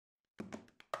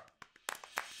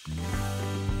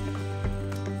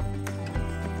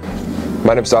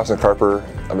My name is Dawson Carper.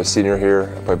 I'm a senior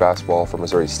here. I play basketball for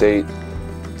Missouri State.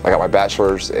 I got my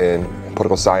bachelor's in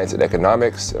political science and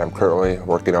economics, and I'm currently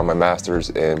working on my master's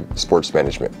in sports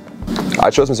management.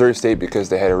 I chose Missouri State because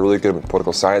they had a really good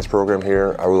political science program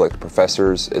here. I really liked the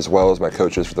professors as well as my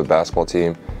coaches for the basketball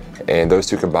team, and those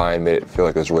two combined made it feel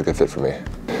like it was a really good fit for me.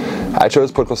 I chose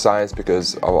political science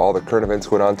because of all the current events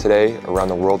going on today around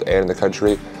the world and in the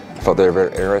country. I felt they were very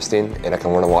interesting, and I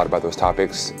can learn a lot about those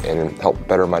topics and help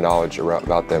better my knowledge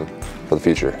about them for the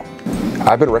future.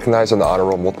 I've been recognized on the honor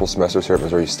roll multiple semesters here at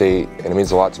Missouri State, and it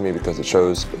means a lot to me because it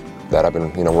shows that I've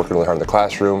been working really hard in the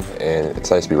classroom, and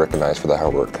it's nice to be recognized for that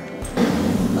hard work.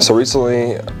 So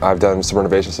recently, I've done some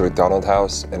renovations to the McDonald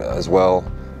House, and as well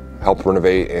helped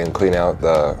renovate and clean out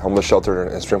the homeless shelter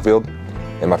in Springfield.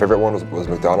 And my favorite one was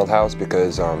McDonald House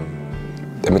because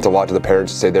it meant a lot to the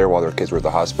parents to stay there while their kids were at the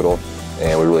hospital,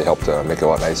 and we really helped make it a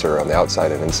lot nicer on the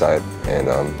outside and inside, and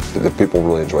the people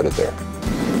really enjoyed it there.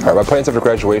 All right, my plans after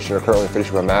graduation are currently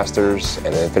finishing my master's and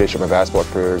then finishing my basketball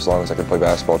career as long as I can play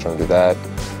basketball, trying to do that,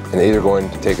 and either going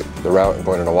to take the route and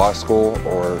going into law school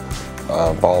or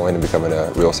following and becoming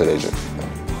a real estate agent.